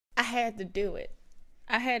had to do it.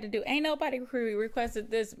 I had to do. Ain't nobody requested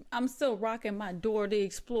this. I'm still rocking my Dora the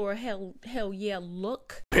Explorer hell yeah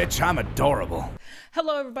look. Bitch, I'm adorable.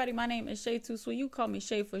 Hello everybody, my name is Shaytosweet. You call me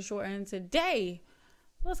Shay for short. And today,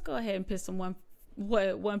 let's go ahead and piss some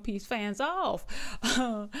One Piece fans off.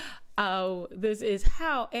 This is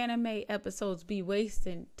how anime episodes be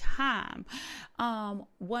wasting time.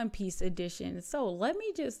 One Piece edition. So let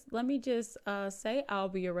me just say I'll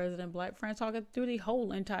be your resident black friend talking through the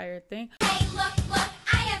whole entire thing. Hey, look,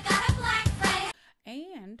 I have got a black friend.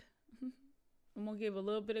 And I'm gonna give a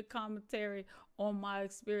little bit of commentary on my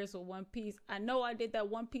experience with One Piece. I know I did that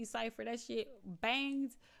One Piece cipher. That shit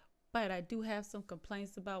banged. But I do have some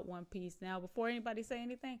complaints about One Piece. Now, before anybody say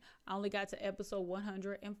anything, I only got to episode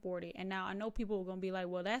 140. And now I know people are going to be like,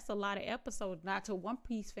 well, that's a lot of episodes. Not to One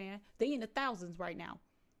Piece fan. They in the thousands right now.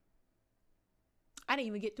 I didn't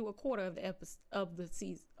even get through a quarter of the episode of the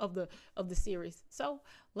season of the series. So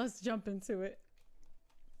let's jump into it.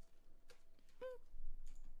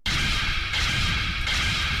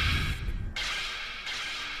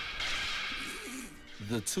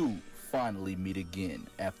 The two finally meet again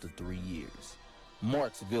after 3 years.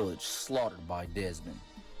 Mark's village slaughtered by Desmond.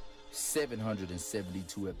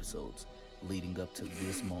 772 episodes leading up to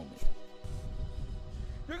this moment.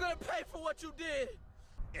 You're gonna pay for what you did.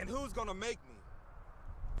 And who's gonna make me?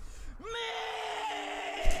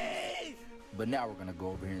 Me! But now we're gonna go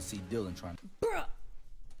over here and see Dylan trying to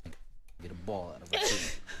get a ball out of her team.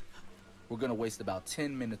 We're gonna waste about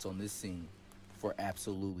 10 minutes on this scene for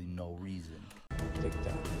absolutely no reason.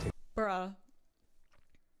 Bruh,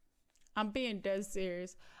 I'm being dead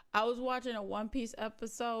serious. I was watching a One Piece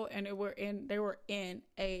episode and they were in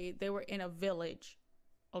a village.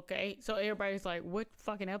 Okay, so everybody's like, what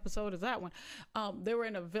fucking episode is that one? They were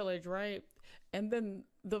in a village, right? And then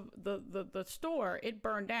the store, it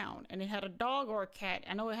burned down and it had a dog or a cat.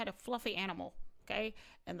 I know it had a fluffy animal, okay?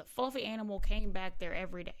 And the fluffy animal came back there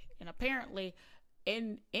every day. And apparently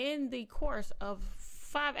in the course of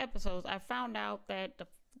 5 episodes, I found out that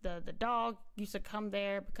the dog used to come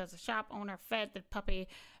there because the shop owner fed the puppy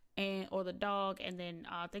or the dog, and then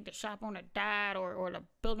I think the shop owner died or the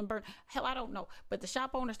building burned. Hell, I don't know. But the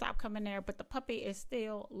shop owner stopped coming there, but the puppy is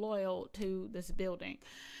still loyal to this building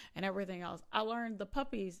and everything else. I learned the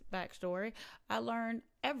puppy's backstory. I learned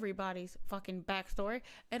everybody's fucking backstory.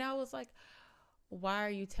 And I was like, why are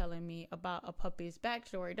you telling me about a puppy's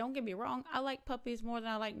backstory? Don't get me wrong. I like puppies more than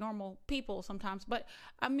I like normal people sometimes. But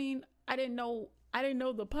I mean, I didn't know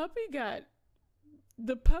the puppy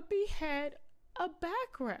had a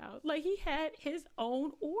background. Like, he had his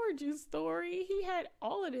own origin story. He had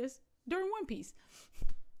all of this during One Piece.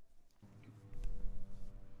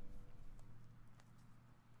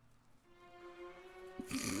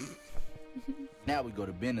 Now we go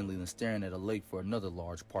to Ben and Leland staring at a lake for another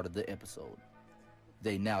large part of the episode.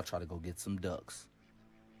 They now try to go get some ducks.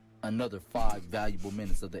 Another 5 valuable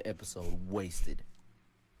minutes of the episode wasted.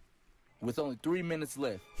 With only 3 minutes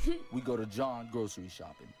left, we go to John grocery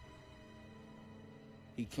shopping.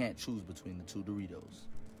 He can't choose between the 2 Doritos.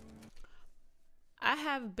 I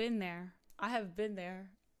have been there.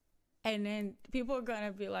 And then people are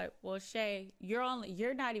gonna be like, well, Shay, you're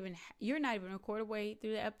not even a quarter way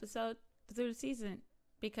through the season.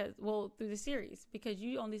 Through the series, because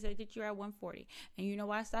you only said that you're at 140. And you know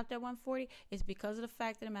why I stopped at 140? It's because of the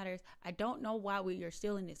fact of the matter is, I don't know why we are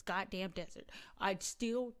still in this goddamn desert. I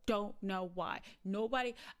still don't know why.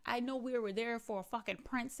 I know we were there for a fucking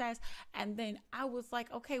princess, and then I was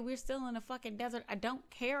like, okay, we're still in the fucking desert. I don't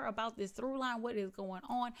care about this through line, what is going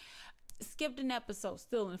on. Skipped an episode,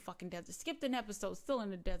 still in the fucking desert. Skipped an episode, still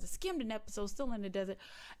in the desert. Skimmed an episode, still in the desert.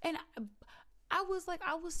 And I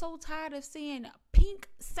was so tired of seeing pink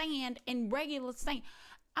sand and regular sand.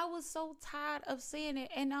 I was so tired of seeing it.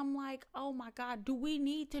 And I'm like, oh my God, do we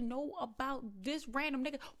need to know about this random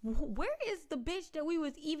nigga? Where is the bitch that we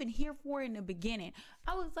was even here for in the beginning?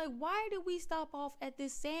 I was like, why did we stop off at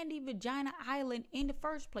this sandy vagina island in the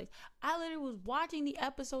first place? I literally was watching the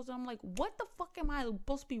episodes and I'm like, what the fuck am I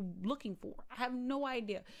supposed to be looking for? I have no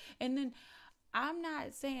idea. And then I'm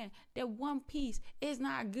not saying that One Piece is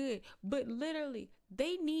not good, but literally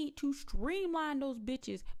they need to streamline those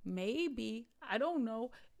bitches. Maybe, I don't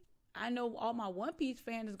know. I know all my One Piece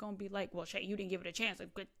fans is gonna be like, well, Shay, you didn't give it a chance.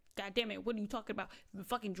 Like, God damn it, what are you talking about? The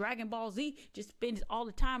fucking Dragon Ball Z just spends all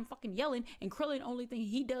the time fucking yelling, and Krillin, the only thing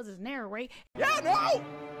he does is narrate. Yeah, no!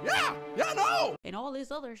 Yeah, no! And all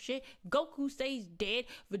this other shit. Goku stays dead.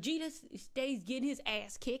 Vegeta stays getting his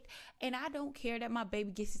ass kicked. And I don't care that my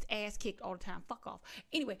baby gets his ass kicked all the time. Fuck off.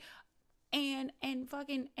 Anyway, and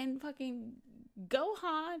fucking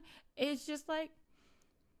Gohan is just like,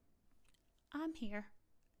 I'm here.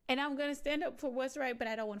 and I'm gonna stand up for what's right, but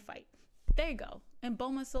I don't want to fight. There you go. And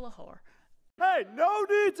Beaumont's still a whore. Hey, no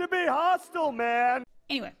need to be hostile, man.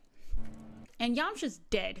 Anyway, and Yamcha's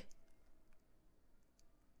dead.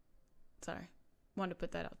 Sorry, wanted to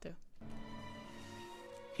put that out there.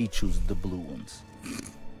 He chooses the blue ones.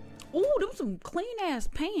 Ooh, them some clean ass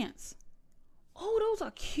pants. Oh, those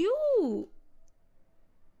are cute.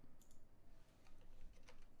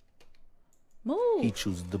 Move. He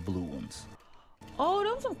chooses the blue ones. Oh,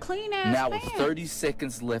 them some clean ass Now pants. with 30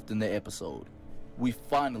 seconds left in the episode, we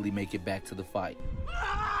finally make it back to the fight.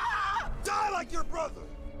 Die like your brother.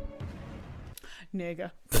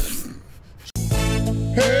 Nigga.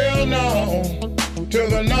 Hell no, to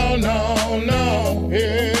the no, no, no,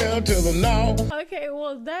 hell to the no. Okay,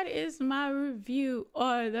 well, that is my review.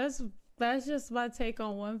 Or that's just my take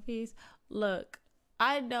on One Piece. Look,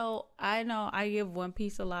 I know I give One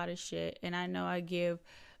Piece a lot of shit, and I know I give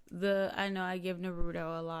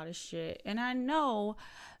Naruto a lot of shit, and I know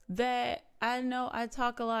I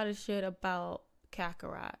talk a lot of shit about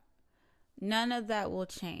Kakarot. None of that will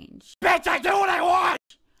change. Bitch, I do what I want!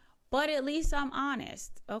 But at least I'm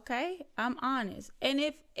honest, okay? I'm honest. And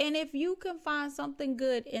if you can find something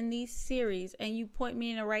good in these series and you point me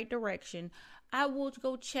in the right direction, I will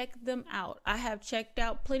go check them out. I have checked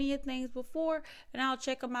out plenty of things before, and I'll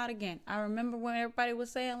check them out again. I remember when everybody was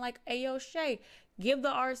saying, like, hey, yo, Shay, give the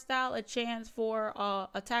art style a chance for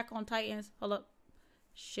Attack on Titans. Hold up.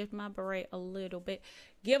 Shift my beret a little bit.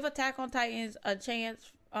 Give Attack on Titans a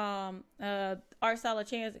chance, art style a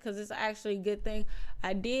chance, because it's actually a good thing.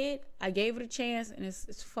 I gave it a chance, and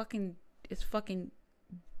it's fucking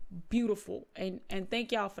beautiful, and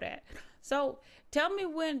thank y'all for that. So tell me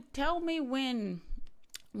when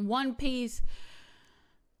One Piece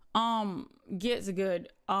gets good,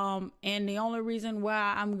 and the only reason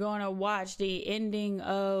why I'm gonna watch the ending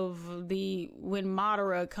of when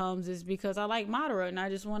Madara comes is because I like Madara, and I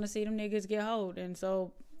just want to see them niggas get hold. And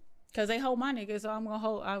so, because they hold my niggas, so I'm gonna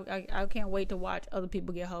hold. I can't wait to watch other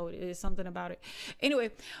people get hold. There's something about it.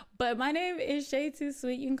 Anyway, but my name is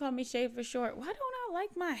Shaytosweet. You can call me Shay for short. Why don't I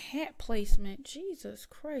like my hat placement? Jesus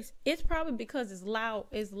Christ! It's probably because it's loud.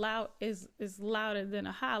 It's louder than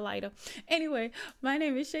a highlighter. Anyway, my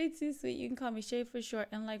name is Shaytosweet. You can call me Shay for short.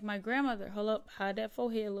 And like my grandmother, hold up, hide that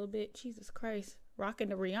forehead a little bit. Jesus Christ, rocking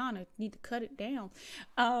the Rihanna. Need to cut it down.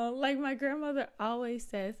 Like my grandmother always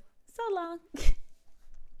says, so long.